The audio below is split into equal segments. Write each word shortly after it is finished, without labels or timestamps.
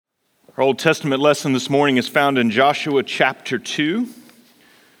Our Old Testament lesson this morning is found in Joshua chapter 2.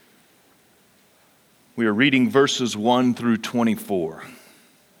 We are reading verses 1 through 24.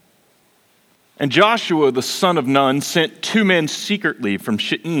 And Joshua the son of Nun sent 2 men secretly from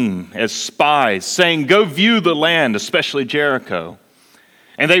Shittim as spies, saying, "Go view the land, especially Jericho."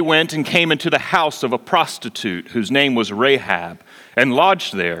 And they went and came into the house of a prostitute whose name was Rahab, and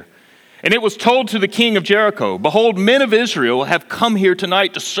lodged there. And it was told to the king of Jericho, "Behold, men of Israel have come here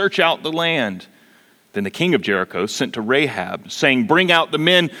tonight to search out the land." Then the king of Jericho sent to Rahab, saying, "Bring out the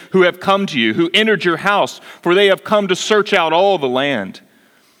men who have come to you, who entered your house, for they have come to search out all the land."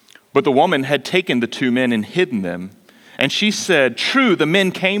 But the woman had taken the 2 men and hidden them. And she said, "True, the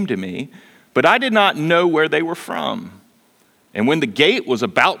men came to me, but I did not know where they were from. And when the gate was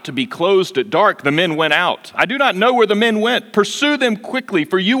about to be closed at dark, the men went out. I do not know where the men went. Pursue them quickly,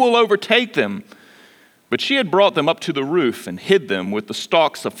 for you will overtake them." But she had brought them up to the roof and hid them with the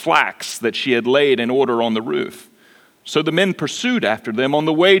stalks of flax that she had laid in order on the roof. So the men pursued after them on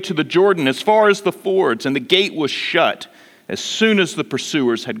the way to the Jordan as far as the fords, and the gate was shut as soon as the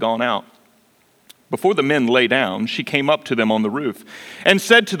pursuers had gone out. Before the men lay down, she came up to them on the roof and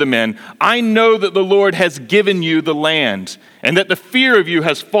said to the men, "I know that the Lord has given you the land, and that the fear of you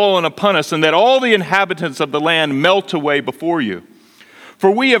has fallen upon us, and that all the inhabitants of the land melt away before you.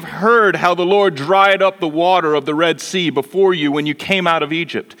 For we have heard how the Lord dried up the water of the Red Sea before you when you came out of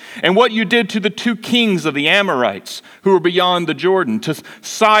Egypt, and what you did to the 2 kings of the Amorites who were beyond the Jordan, to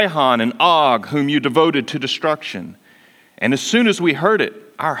Sihon and Og, whom you devoted to destruction. And as soon as we heard it,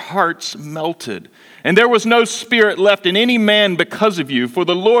 our hearts melted, and there was no spirit left in any man because of you. For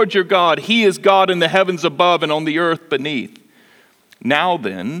the Lord your God, He is God in the heavens above and on the earth beneath. Now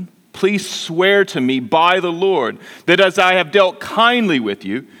then, please swear to me by the Lord that as I have dealt kindly with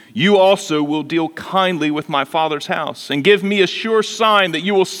you, you also will deal kindly with my father's house, and give me a sure sign that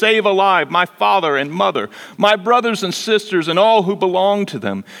you will save alive my father and mother, my brothers and sisters, and all who belong to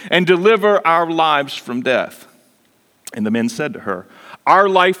them, and deliver our lives from death." And the men said to her, "Our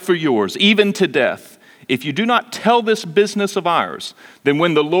life for yours, even to death. If you do not tell this business of ours, then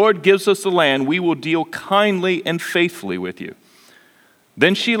when the Lord gives us the land, we will deal kindly and faithfully with you."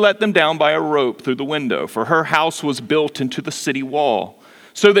 Then she let them down by a rope through the window, for her house was built into the city wall,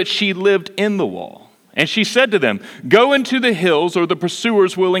 so that she lived in the wall. And she said to them, "Go into the hills, or the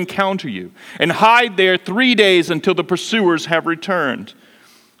pursuers will encounter you, and hide there 3 days until the pursuers have returned.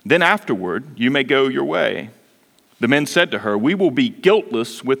 Then afterward you may go your way." The men said to her, "We will be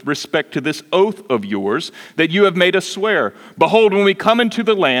guiltless with respect to this oath of yours that you have made us swear. Behold, when we come into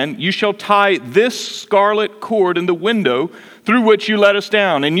the land, you shall tie this scarlet cord in the window through which you let us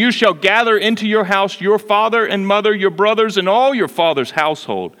down, and you shall gather into your house your father and mother, your brothers, and all your father's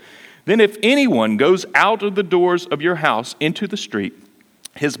household. Then if anyone goes out of the doors of your house into the street,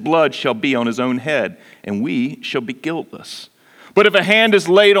 his blood shall be on his own head, and we shall be guiltless. But if a hand is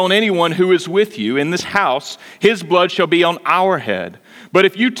laid on anyone who is with you in this house, his blood shall be on our head. But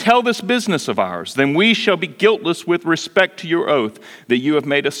if you tell this business of ours, then we shall be guiltless with respect to your oath that you have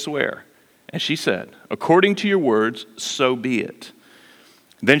made us swear." And she said, "According to your words, so be it."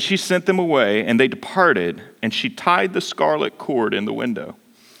 Then she sent them away, and they departed, and she tied the scarlet cord in the window.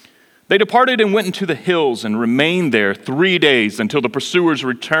 They departed and went into the hills and remained there 3 days until the pursuers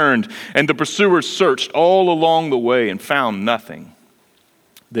returned, and the pursuers searched all along the way and found nothing.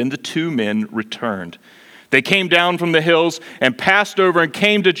 Then the 2 men returned. They came down from the hills and passed over and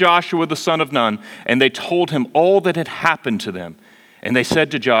came to Joshua the son of Nun, and they told him all that had happened to them. And they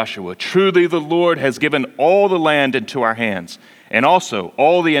said to Joshua, "Truly the Lord has given all the land into our hands, and also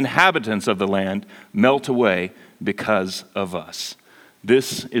all the inhabitants of the land melt away because of us."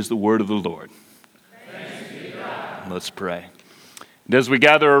 This is the word of the Lord. Thanks be to God. Let's pray. And as we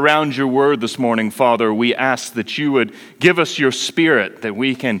gather around your word this morning, Father, we ask that you would give us your spirit, that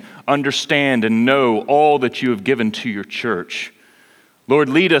we can understand and know all that you have given to your church. Lord,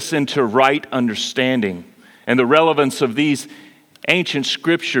 lead us into right understanding and the relevance of these ancient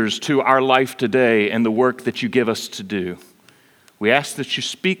scriptures to our life today and the work that you give us to do. We ask that you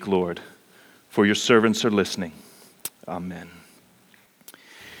speak, Lord, for your servants are listening. Amen.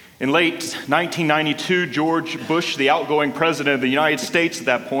 In late 1992, George Bush, the outgoing president of the United States at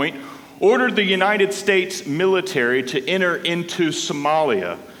that point, ordered the United States military to enter into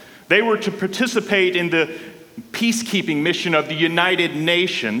Somalia. They were to participate in the peacekeeping mission of the United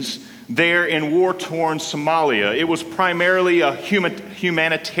Nations there in war-torn Somalia. It was primarily a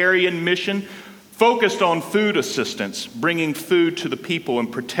humanitarian mission focused on food assistance, bringing food to the people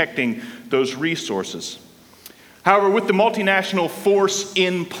and protecting those resources. However, with the multinational force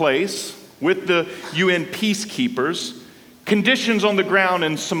in place, with the UN peacekeepers, Conditions on the ground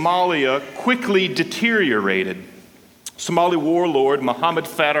in Somalia quickly deteriorated. Somali warlord Mohammed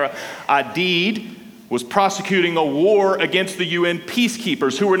Farah Aidid was prosecuting a war against the UN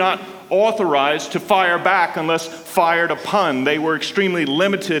peacekeepers who were not authorized to fire back unless fired upon. They were extremely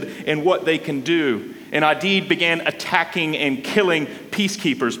limited in what they can do. And Aidid began attacking and killing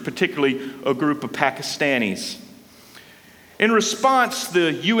peacekeepers, particularly a group of Pakistanis. In response,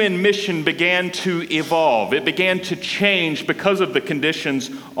 the UN mission began to evolve. It began to change because of the conditions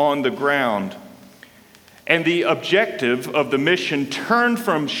on the ground. And the objective of the mission turned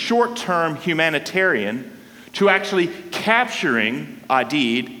from short-term humanitarian to actually capturing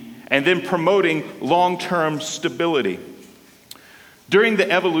Aidid and then promoting long-term stability. During the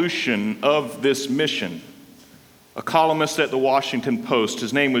evolution of this mission, a columnist at the Washington Post,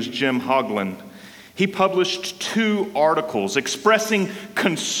 his name was Jim Hoagland, he published 2 articles expressing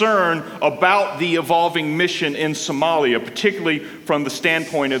concern about the evolving mission in Somalia, particularly from the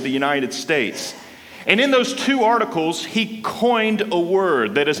standpoint of the United States. And in those 2 articles, he coined a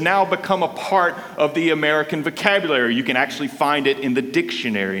word that has now become a part of the American vocabulary. You can actually find it in the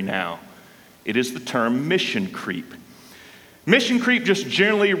dictionary now. It is the term mission creep. Mission creep just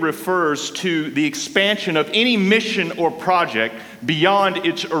generally refers to the expansion of any mission or project beyond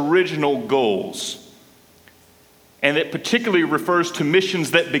its original goals. And it particularly refers to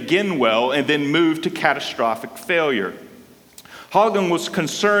missions that begin well and then move to catastrophic failure. Hoagland was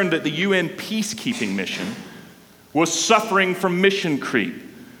concerned that the UN peacekeeping mission was suffering from mission creep,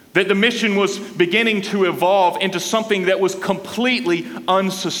 that the mission was beginning to evolve into something that was completely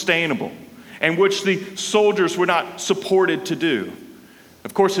unsustainable, and which the soldiers were not supported to do.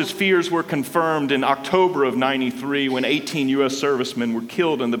 Of course, his fears were confirmed in October of '93 when 18 U.S. servicemen were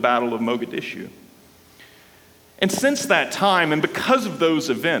killed in the Battle of Mogadishu. And since that time, and because of those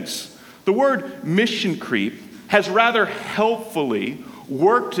events, the word mission creep has rather helpfully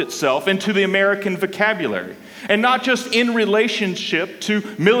worked itself into the American vocabulary. And not just in relationship to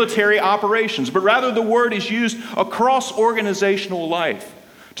military operations, but rather the word is used across organizational life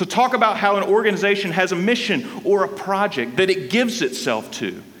to talk about how an organization has a mission or a project that it gives itself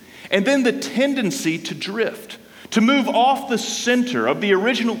to. And then the tendency to drift, to move off the center of the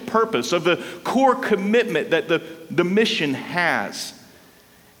original purpose, of the core commitment that the mission has,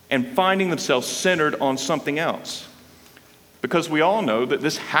 and finding themselves centered on something else. Because we all know that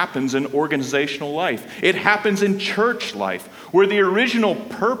this happens in organizational life. It happens in church life, where the original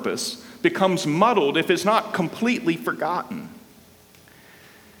purpose becomes muddled if it's not completely forgotten.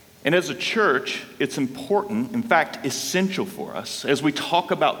 And as a church, it's important, in fact, essential for us, as we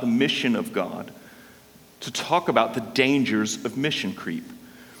talk about the mission of God, to talk about the dangers of mission creep.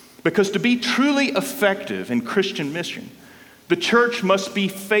 Because to be truly effective in Christian mission, the church must be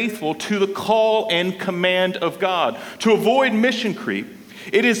faithful to the call and command of God. To avoid mission creep,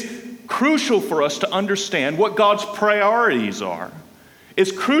 it is crucial for us to understand what God's priorities are.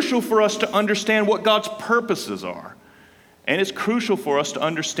 It's crucial for us to understand what God's purposes are. And it's crucial for us to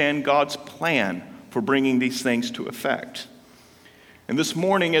understand God's plan for bringing these things to effect. And this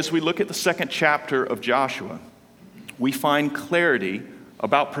morning, as we look at the 2nd chapter of Joshua, we find clarity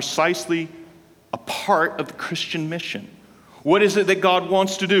about precisely a part of the Christian mission. What is it that God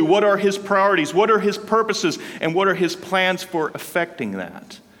wants to do? What are his priorities? What are his purposes? And what are his plans for effecting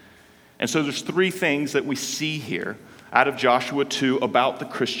that? And so there's 3 things that we see here out of Joshua 2 about the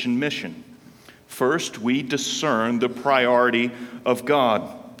Christian mission. First, we discern the priority of God.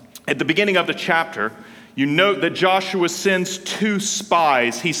 At the beginning of the chapter, you note that Joshua sends 2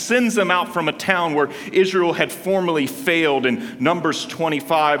 spies. He sends them out from a town where Israel had formerly failed in Numbers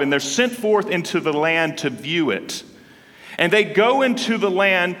 25, and they're sent forth into the land to view it. And they go into the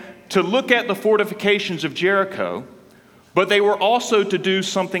land to look at the fortifications of Jericho, but they were also to do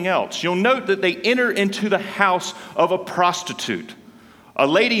something else. You'll note that they enter into the house of a prostitute, a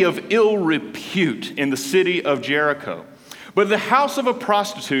lady of ill repute in the city of Jericho. But the house of a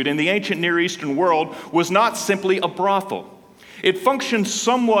prostitute in the ancient Near Eastern world was not simply a brothel. It functioned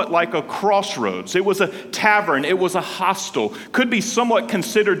somewhat like a crossroads. It was a tavern. It was a hostel. Could be somewhat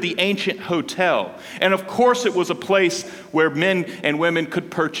considered the ancient hotel. And of course, it was a place where men and women could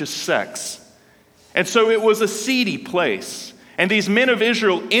purchase sex. And so it was a seedy place. And these men of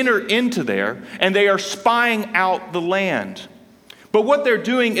Israel enter into there, and they are spying out the land. But what they're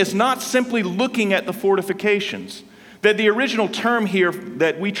doing is not simply looking at the fortifications. That the original term here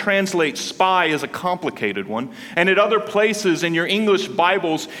that we translate spy is a complicated one. And at other places in your English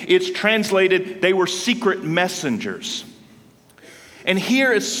Bibles, it's translated, they were secret messengers. And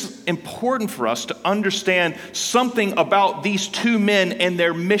here it's important for us to understand something about these 2 men and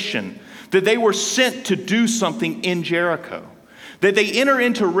their mission. that they were sent to do something in Jericho, that they enter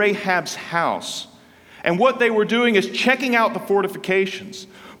into Rahab's house. And what they were doing is checking out the fortifications,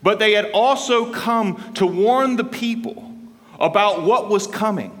 but they had also come to warn the people about what was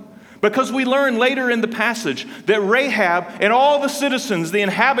coming. Because we learn later in the passage that Rahab and all the citizens, the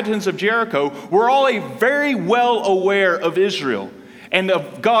inhabitants of Jericho, were all very well aware of Israel and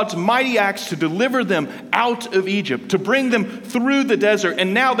of God's mighty acts to deliver them out of Egypt, to bring them through the desert.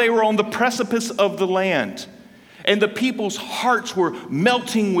 And now they were on the precipice of the land. And the people's hearts were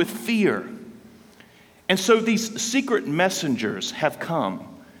melting with fear. And so these secret messengers have come.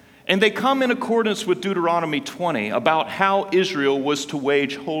 And they come in accordance with Deuteronomy 20 about how Israel was to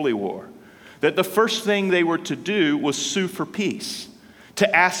wage holy war. That the first thing they were to do was sue for peace,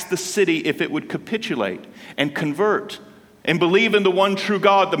 to ask the city if it would capitulate and convert and believe in the one true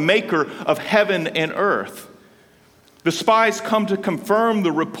God, the maker of heaven and earth. The spies come to confirm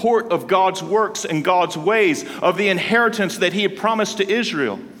the report of God's works and God's ways, of the inheritance that he had promised to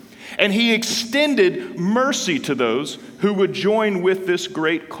Israel. And he extended mercy to those who would join with this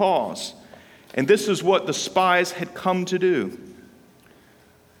great cause. And this is what the spies had come to do.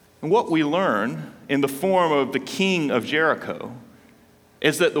 And what we learn in the form of the king of Jericho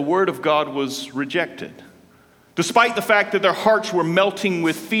is that the word of God was rejected. Despite the fact that their hearts were melting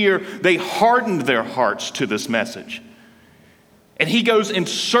with fear, they hardened their hearts to this message. And he goes in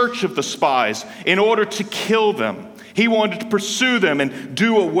search of the spies in order to kill them. He wanted to pursue them and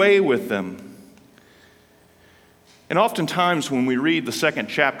do away with them. And oftentimes when we read the second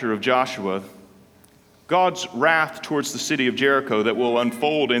chapter of Joshua, God's wrath towards the city of Jericho that will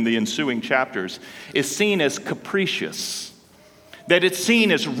unfold in the ensuing chapters is seen as capricious. That it's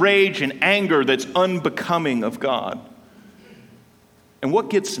seen as rage and anger that's unbecoming of God. And what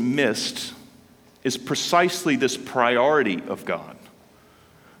gets missed is precisely this priority of God.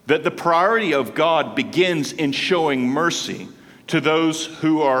 That the priority of God begins in showing mercy to those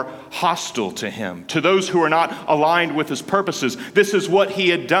who are hostile to him, to those who are not aligned with his purposes. This is what he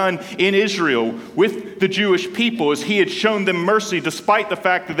had done in Israel with the Jewish people, as he had shown them mercy despite the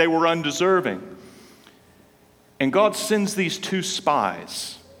fact that they were undeserving. And God sends these two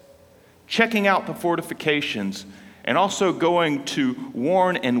spies, checking out the fortifications and also going to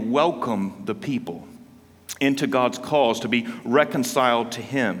warn and welcome the people into God's cause to be reconciled to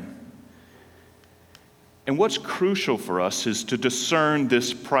him. And what's crucial for us is to discern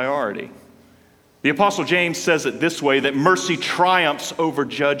this priority. The Apostle James says it this way, that mercy triumphs over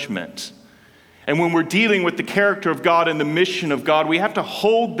judgment. And when we're dealing with the character of God and the mission of God, we have to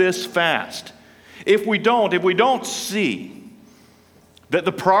hold this fast. If we don't see that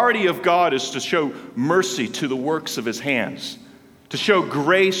the priority of God is to show mercy to the works of his hands, to show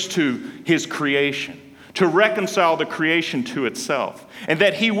grace to his creation, to reconcile the creation to itself, and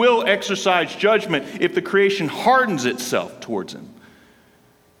that he will exercise judgment if the creation hardens itself towards him,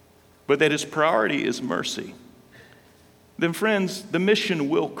 but that his priority is mercy, then friends, the mission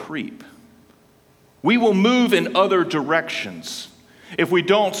will creep. We will move in other directions if we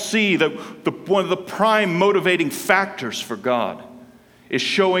don't see that one of the prime motivating factors for God is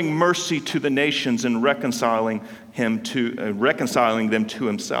showing mercy to the nations and reconciling them to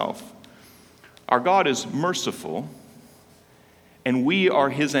himself. Our God is merciful, and we are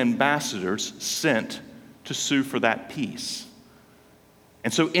his ambassadors sent to sue for that peace.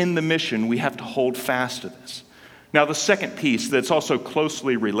 And so in the mission, we have to hold fast to this. Now, the second piece that's also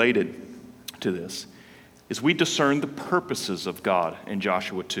closely related to this is we discern the purposes of God in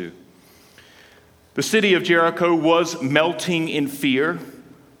Joshua 2. The city of Jericho was melting in fear,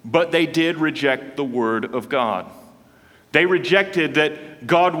 but they did reject the word of God. They rejected that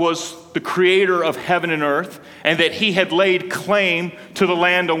God was the creator of heaven and earth and that he had laid claim to the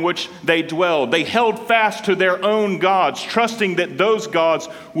land on which they dwelled. They held fast to their own gods, trusting that those gods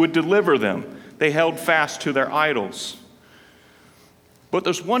would deliver them. They held fast to their idols. But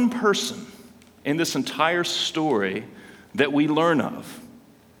there's one person in this entire story that we learn of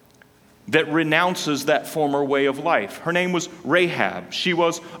that renounces that former way of life. Her name was Rahab. She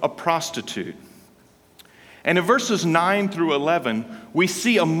was a prostitute. And in verses 9 through 11, we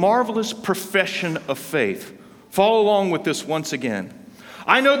see a marvelous profession of faith. Follow along with this once again.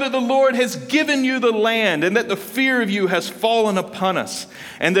 I know that the Lord has given you the land, and that the fear of you has fallen upon us,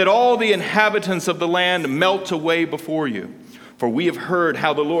 and that all the inhabitants of the land melt away before you. For we have heard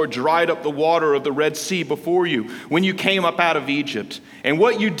how the Lord dried up the water of the Red Sea before you when you came up out of Egypt, and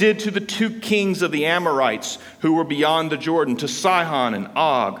what you did to the 2 kings of the Amorites who were beyond the Jordan, to Sihon and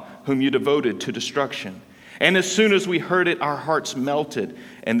Og, whom you devoted to destruction. And as soon as we heard it, our hearts melted,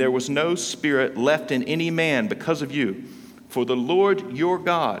 and there was no spirit left in any man because of you. For the Lord your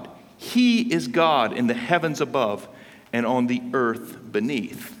God, He is God in the heavens above and on the earth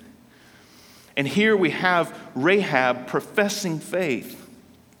beneath. And here we have Rahab professing faith,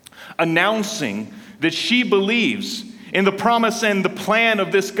 announcing that she believes in the promise and the plan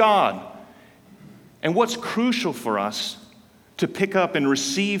of this God. And what's crucial for us to pick up and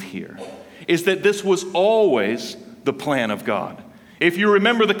receive here is that this was always the plan of God. If you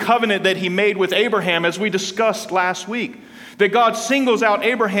remember the covenant that he made with Abraham, as we discussed last week, that God singles out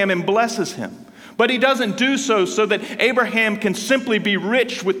Abraham and blesses him. But he doesn't do so that Abraham can simply be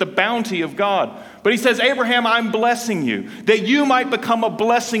rich with the bounty of God. But he says, Abraham, I'm blessing you, that you might become a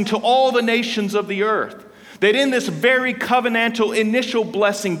blessing to all the nations of the earth. That in this very covenantal initial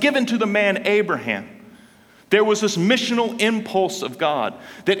blessing given to the man Abraham, there was this missional impulse of God,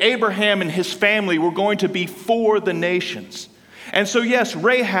 that Abraham and his family were going to be for the nations. And so yes,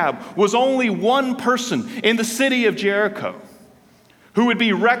 Rahab was only one person in the city of Jericho who would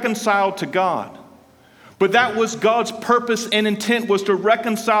be reconciled to God. But that was God's purpose and intent, was to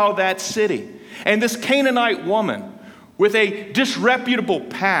reconcile that city. And this Canaanite woman with a disreputable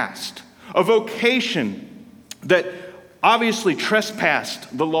past, a vocation that obviously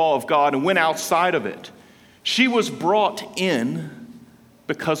trespassed the law of God and went outside of it, she was brought in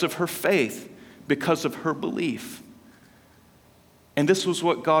because of her faith, because of her belief. And this was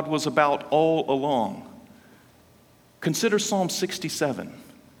what God was about all along. Consider Psalm 67.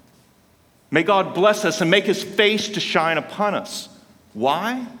 May God bless us and make his face to shine upon us.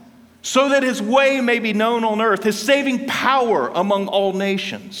 Why? So that his way may be known on earth, his saving power among all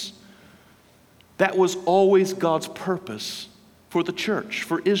nations. That was always God's purpose for the church,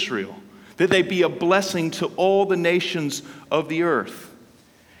 for Israel, that they be a blessing to all the nations of the earth.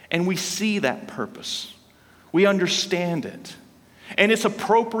 And we see that purpose. We understand it. And it's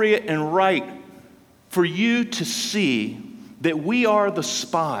appropriate and right for you to see that we are the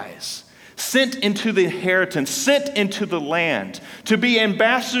spies sent into the inheritance, sent into the land to be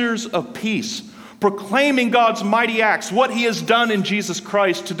ambassadors of peace, proclaiming God's mighty acts, what he has done in Jesus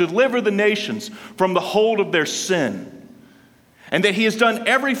Christ to deliver the nations from the hold of their sin. And that he has done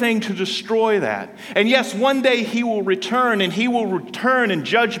everything to destroy that. And yes, one day he will return, and he will return in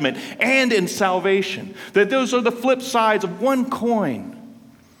judgment and in salvation. That those are the flip sides of one coin.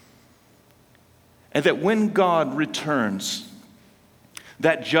 And that when God returns,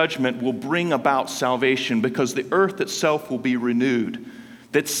 that judgment will bring about salvation, because the earth itself will be renewed.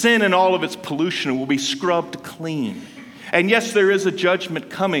 That sin and all of its pollution will be scrubbed clean. And yes, there is a judgment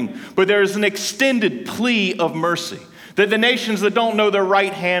coming, but there is an extended plea of mercy. That the nations that don't know their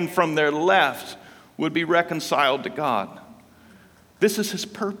right hand from their left would be reconciled to God. This is his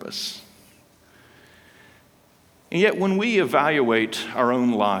purpose. And yet when we evaluate our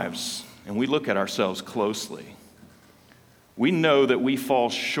own lives and we look at ourselves closely, we know that we fall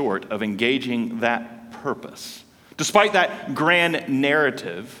short of engaging that purpose. Despite that grand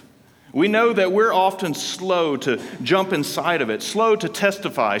narrative, we know that we're often slow to jump inside of it, slow to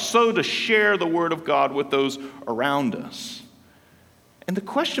testify, slow to share the word of God with those around us. And the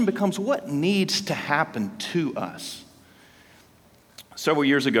question becomes, what needs to happen to us? Several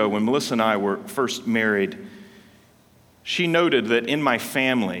years ago, when Melissa and I were first married, she noted that in my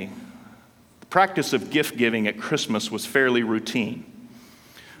family, the practice of gift giving at Christmas was fairly routine.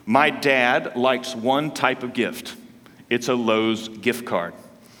 My dad likes one type of gift. It's a Lowe's gift card.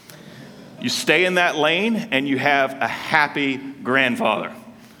 You stay in that lane and you have a happy grandfather.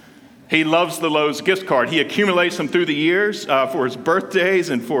 He loves the Lowe's gift card. He accumulates them through the years for his birthdays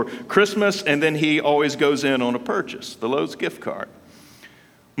and for Christmas, and then he always goes in on a purchase, the Lowe's gift card.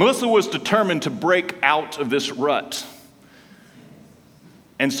 Melissa was determined to break out of this rut.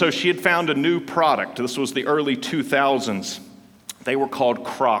 And so she had found a new product. This was the early 2000s. They were called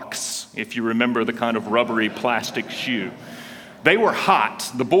Crocs, if you remember the kind of rubbery plastic shoe. They were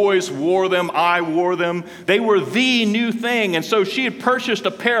hot. The boys wore them. I wore them. They were the new thing. And so she had purchased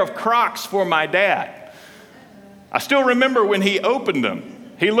a pair of Crocs for my dad. I still remember when he opened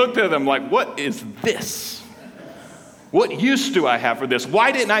them. He looked at them like, what is this? What use do I have for this?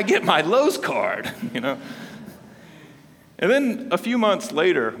 Why didn't I get my Lowe's card? And then a few months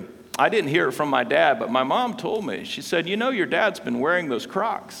later, I didn't hear it from my dad, but my mom told me. She said, your dad's been wearing those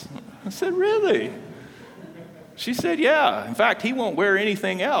Crocs. I said, really? She said, yeah. In fact, he won't wear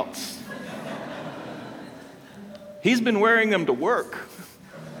anything else. He's been wearing them to work.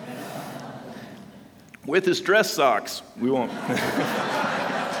 With his dress socks. We won't.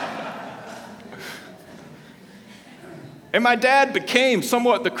 And my dad became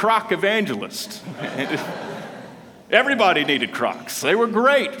somewhat the Croc evangelist. Everybody needed Crocs. They were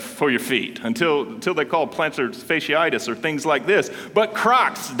great for your feet until they called plantar fasciitis or things like this. But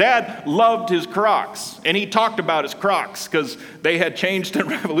Crocs, Dad loved his Crocs. And he talked about his Crocs because they had changed and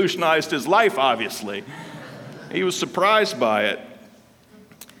revolutionized his life, obviously. He was surprised by it.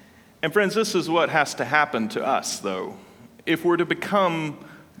 And friends, this is what has to happen to us, though. If we're to become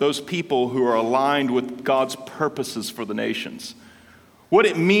those people who are aligned with God's purposes for the nations, what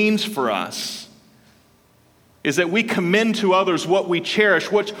it means for us is that we commend to others what we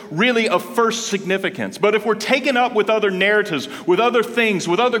cherish, what's really of first significance. But if we're taken up with other narratives, with other things,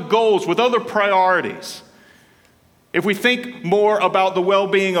 with other goals, with other priorities, if we think more about the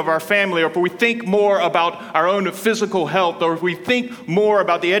well-being of our family, or if we think more about our own physical health, or if we think more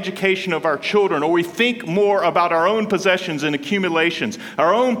about the education of our children, or we think more about our own possessions and accumulations,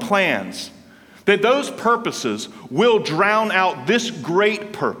 our own plans, that those purposes will drown out this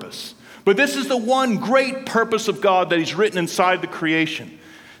great purpose. But this is the one great purpose of God that He's written inside the creation.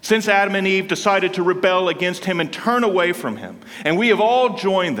 Since Adam and Eve decided to rebel against Him and turn away from Him, and we have all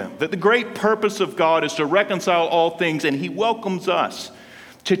joined them, that the great purpose of God is to reconcile all things, and He welcomes us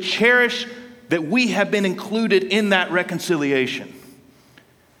to cherish that we have been included in that reconciliation.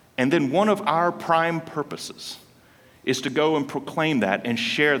 And then one of our prime purposes is to go and proclaim that and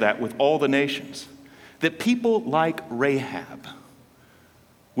share that with all the nations, that people like Rahab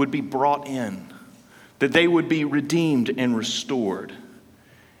would be brought in, that they would be redeemed and restored.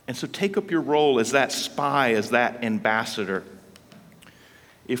 And so take up your role as that spy, as that ambassador.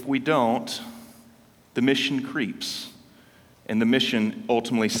 If we don't, the mission creeps, and the mission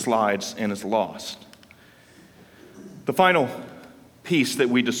ultimately slides and is lost. The final piece that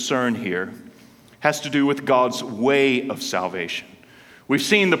we discern here has to do with God's way of salvation. We've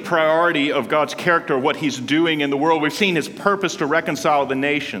seen the priority of God's character, what He's doing in the world. We've seen His purpose to reconcile the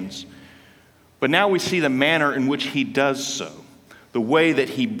nations. But now we see the manner in which He does so, the way that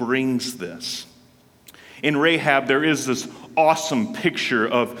He brings this. In Rahab, there is this awesome picture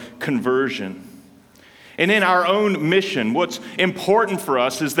of conversion. And in our own mission, what's important for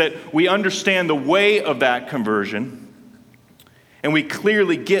us is that we understand the way of that conversion, and we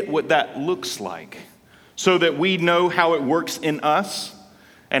clearly get what that looks like, so that we know how it works in us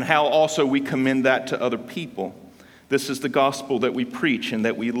and how also we commend that to other people. This is the gospel that we preach and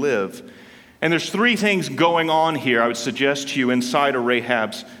that we live. And there's three things going on here, I would suggest to you, inside of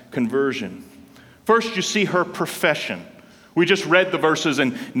Rahab's conversion. First, you see her profession. We just read the verses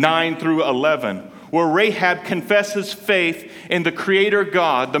in 9 through 11, where Rahab confesses faith in the Creator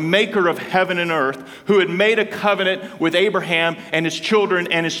God, the maker of heaven and earth, who had made a covenant with Abraham and his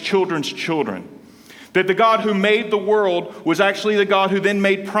children and his children's children. That the God who made the world was actually the God who then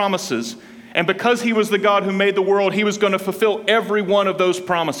made promises. And because He was the God who made the world, He was going to fulfill every one of those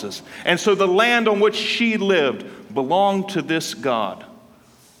promises. And so the land on which she lived belonged to this God.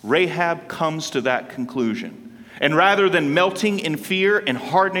 Rahab comes to that conclusion. And rather than melting in fear and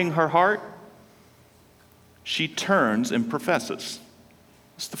hardening her heart, she turns and professes.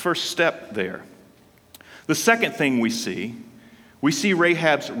 It's the first step there. The second thing we see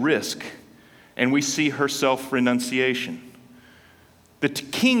Rahab's risk, and we see her self-renunciation. The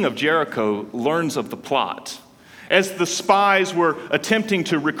king of Jericho learns of the plot. As the spies were attempting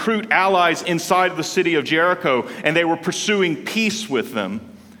to recruit allies inside of the city of Jericho, and they were pursuing peace with them,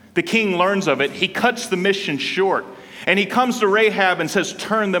 the king learns of it. He cuts the mission short, and he comes to Rahab and says,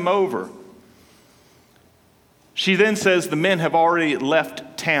 "Turn them over." She then says the men have already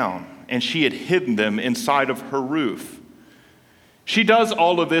left town, and she had hidden them inside of her roof. She does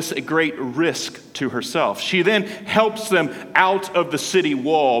all of this at great risk to herself. She then helps them out of the city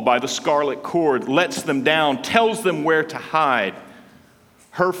wall by the scarlet cord, lets them down, tells them where to hide.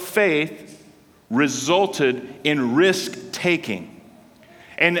 Her faith resulted in risk-taking.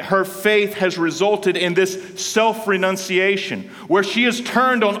 And her faith has resulted in this self-renunciation, where she has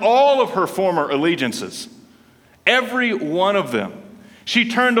turned on all of her former allegiances. Every one of them. She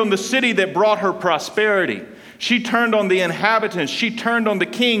turned on the city that brought her prosperity. She turned on the inhabitants. She turned on the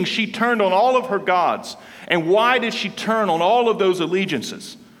king. She turned on all of her gods. And why did she turn on all of those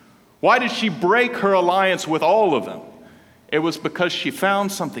allegiances? Why did she break her alliance with all of them? It was because she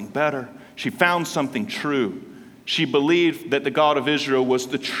found something better. She found something true. She believed that the God of Israel was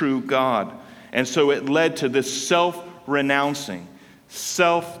the true God. And so it led to this self-renouncing,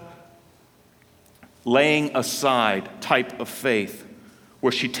 self-laying aside type of faith,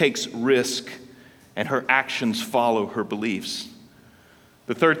 where she takes risk and her actions follow her beliefs.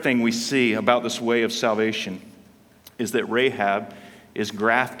 The third thing we see about this way of salvation is that Rahab is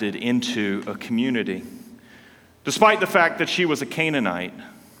grafted into a community. Despite the fact that she was a Canaanite,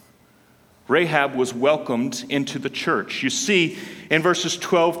 Rahab was welcomed into the church. You see in verses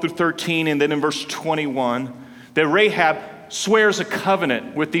 12 through 13 and then in verse 21 that Rahab swears a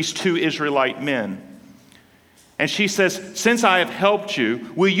covenant with these two Israelite men. And she says, "Since I have helped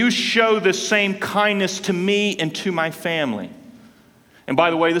you, will you show this same kindness to me and to my family?" And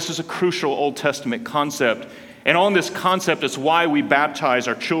by the way, this is a crucial Old Testament concept. And on this concept is why we baptize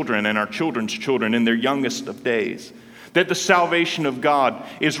our children and our children's children in their youngest of days. That the salvation of God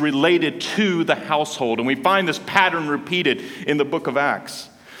is related to the household. And we find this pattern repeated in the book of Acts.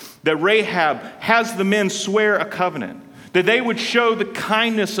 That Rahab has the men swear a covenant. That they would show the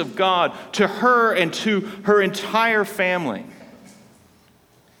kindness of God to her and to her entire family.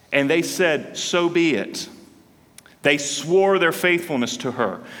 And they said, "So be it." They swore their faithfulness to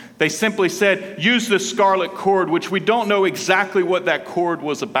her. They simply said, "Use this scarlet cord," which we don't know exactly what that cord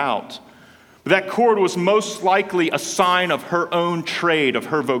was about. But that cord was most likely a sign of her own trade, of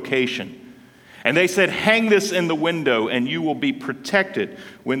her vocation. And they said, "Hang this in the window and you will be protected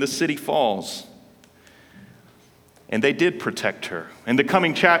when the city falls." And they did protect her. In the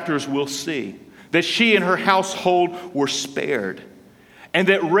coming chapters, we'll see that she and her household were spared. And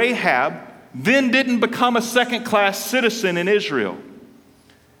that Rahab then didn't become a second-class citizen in Israel.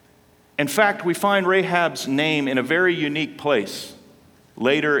 In fact, we find Rahab's name in a very unique place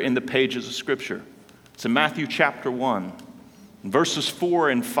later in the pages of Scripture. It's in Matthew chapter 1, verses 4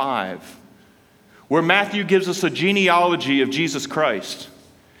 and 5, where Matthew gives us a genealogy of Jesus Christ.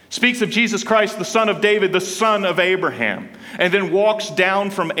 Speaks of Jesus Christ, the son of David, the son of Abraham, and then walks down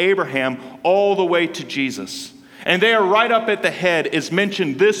from Abraham all the way to Jesus. And there, right up at the head, is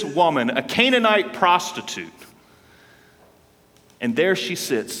mentioned this woman, a Canaanite prostitute. And there she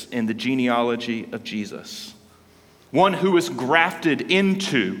sits in the genealogy of Jesus. One who was grafted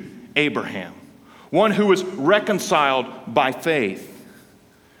into Abraham. One who was reconciled by faith.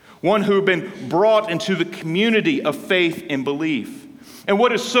 One who had been brought into the community of faith and belief. And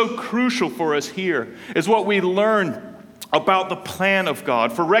what is so crucial for us here is what we learn about the plan of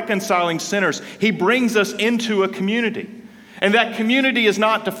God for reconciling sinners. He brings us into a community. And that community is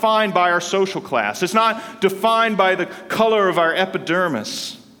not defined by our social class. It's not defined by the color of our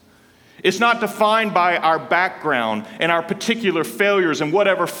epidermis. It's not defined by our background and our particular failures and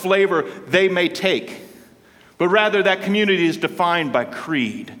whatever flavor they may take. But rather, that community is defined by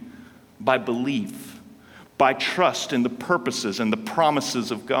creed, by belief, by trust in the purposes and the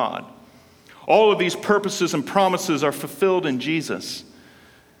promises of God. All of these purposes and promises are fulfilled in Jesus.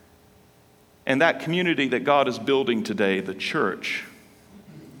 And that community that God is building today, the church,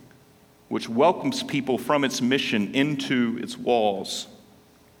 which welcomes people from its mission into its walls,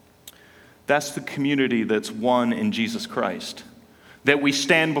 that's the community that's one in Jesus Christ. That we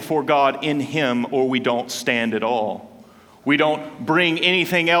stand before God in Him or we don't stand at all. We don't bring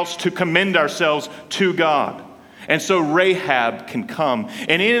anything else to commend ourselves to God. And so Rahab can come.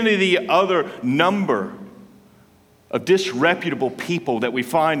 And any of the other number of disreputable people that we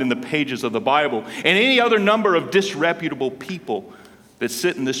find in the pages of the Bible, and any other number of disreputable people that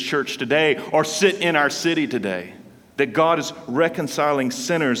sit in this church today or sit in our city today, that God is reconciling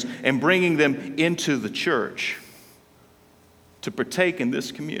sinners and bringing them into the church to partake in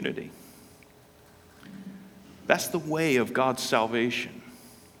this community. That's the way of God's salvation.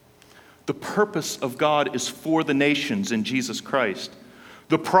 The purpose of God is for the nations in Jesus Christ.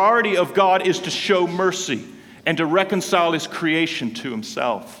 The priority of God is to show mercy and to reconcile His creation to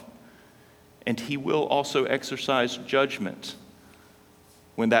Himself. And He will also exercise judgment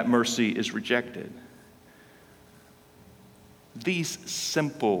when that mercy is rejected. These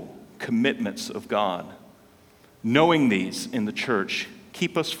simple commitments of God, knowing these in the church,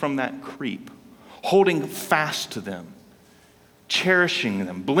 keep us from that creep. Holding fast to them, cherishing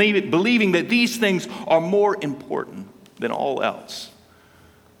them, believing that these things are more important than all else.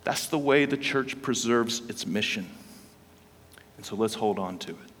 That's the way the church preserves its mission. And so let's hold on to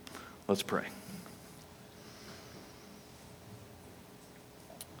it. Let's pray.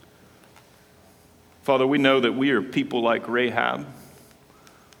 Father, we know that we are people like Rahab,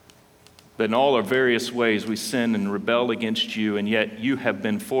 that in all our various ways we sin and rebel against you, and yet you have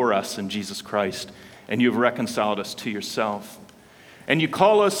been for us in Jesus Christ, and you've reconciled us to yourself. And you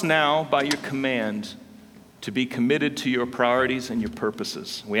call us now by your command to be committed to your priorities and your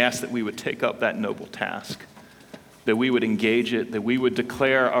purposes. We ask that we would take up that noble task, that we would engage it, that we would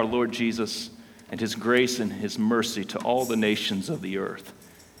declare our Lord Jesus and His grace and His mercy to all the nations of the earth.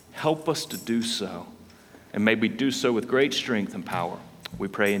 Help us to do so, and may we do so with great strength and power. We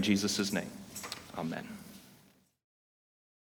pray in Jesus' name. Amen.